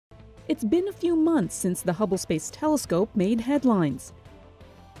It's been a few months since the Hubble Space Telescope made headlines,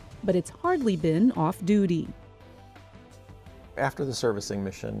 but it's hardly been off-duty. After the servicing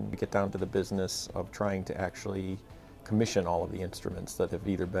mission, we get down to the business of trying to actually commission all of the instruments that have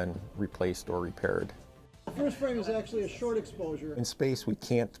either been replaced or repaired. The first frame is actually a short exposure. In space, we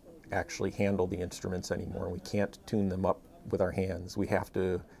can't actually handle the instruments anymore. We can't tune them up with our hands. We have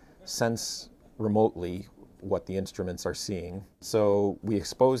to sense remotely what the instruments are seeing. So we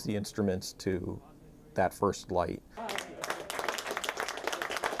expose the instruments to that first light.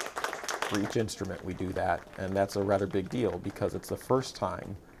 For each instrument we do that, and that's a rather big deal because it's the first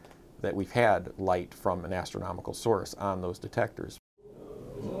time that we've had light from an astronomical source on those detectors.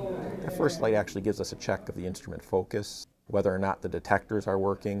 The first light actually gives us a check of the instrument focus, whether or not the detectors are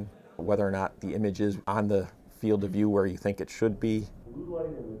working, whether or not the image is on the field of view where you think it should be.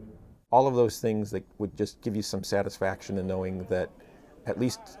 All of those things that would just give you some satisfaction in knowing that, at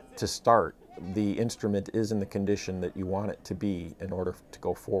least to start, the instrument is in the condition that you want it to be in order to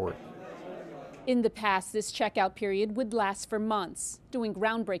go forward. In the past, this checkout period would last for months. Doing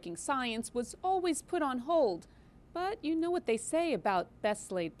groundbreaking science was always put on hold. But you know what they say about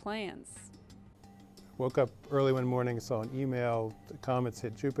best laid plans. Woke up early one morning, saw an email, the comets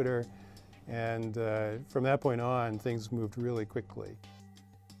hit Jupiter, and from that point on, things moved really quickly.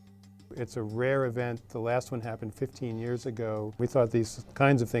 It's a rare event. The last one happened 15 years ago. We thought these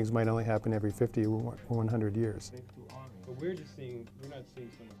kinds of things might only happen every 50 or 100 years. But we're not seeing so much.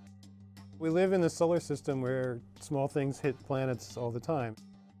 We live in a solar system where small things hit planets all the time.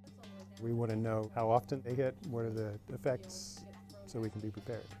 We want to know how often they hit, what are the effects, so we can be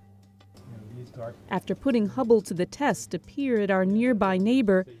prepared. After putting Hubble to the test to peer at our nearby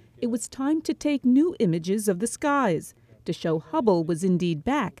neighbor, it was time to take new images of the skies to show Hubble was indeed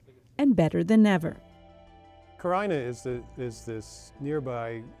back and better than ever. Carina is this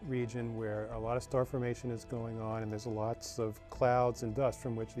nearby region where a lot of star formation is going on, and there's lots of clouds and dust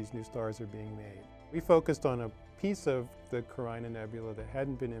from which these new stars are being made. We focused on a piece of the Carina Nebula that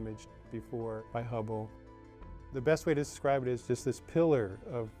hadn't been imaged before by Hubble. The best way to describe it is just this pillar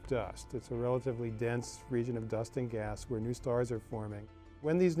of dust. It's a relatively dense region of dust and gas where new stars are forming.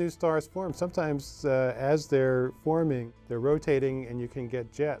 When these new stars form, sometimes as they're forming, they're rotating and you can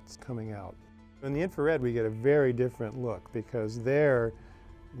get jets coming out. In the infrared, we get a very different look because there,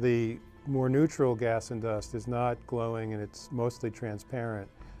 the more neutral gas and dust is not glowing and it's mostly transparent,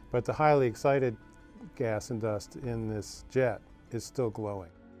 but the highly excited gas and dust in this jet is still glowing.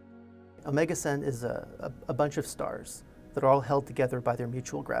 A megasun is a bunch of stars that are all held together by their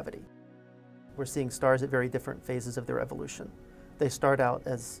mutual gravity. We're seeing stars at very different phases of their evolution. They start out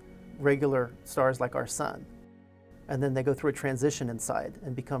as regular stars like our sun, and then they go through a transition inside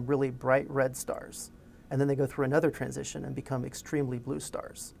and become really bright red stars. And then they go through another transition and become extremely blue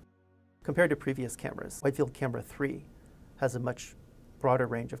stars. Compared to previous cameras, Wide Field Camera 3 has a much broader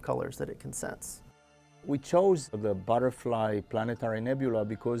range of colors that it can sense. We chose the butterfly planetary nebula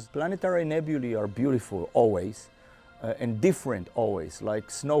because planetary nebulae are beautiful always and different always, like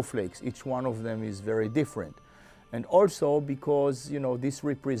snowflakes. Each one of them is very different. And also because, you know, this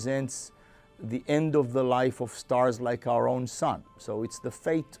represents the end of the life of stars like our own sun. So it's the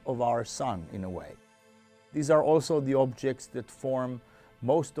fate of our sun in a way. These are also the objects that form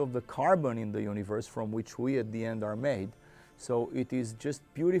most of the carbon in the universe from which we at the end are made. So it is just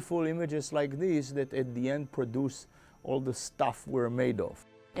beautiful images like these that at the end produce all the stuff we're made of.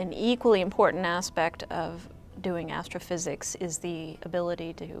 An equally important aspect of doing astrophysics is the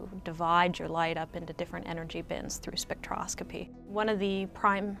ability to divide your light up into different energy bins through spectroscopy. One of the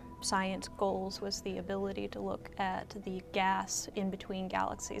prime science goals was the ability to look at the gas in between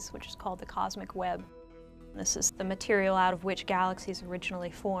galaxies, which is called the cosmic web. This is the material out of which galaxies originally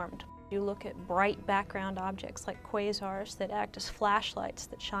formed. You look at bright background objects like quasars that act as flashlights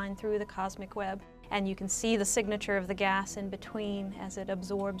that shine through the cosmic web, and you can see the signature of the gas in between as it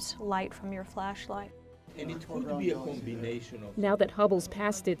absorbs light from your flashlight. And it could be a combination of... Now that Hubble's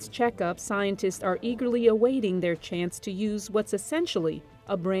passed its checkup, scientists are eagerly awaiting their chance to use what's essentially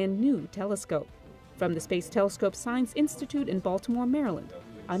a brand new telescope. From the Space Telescope Science Institute in Baltimore, Maryland,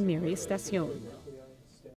 I'm Mary Estacion.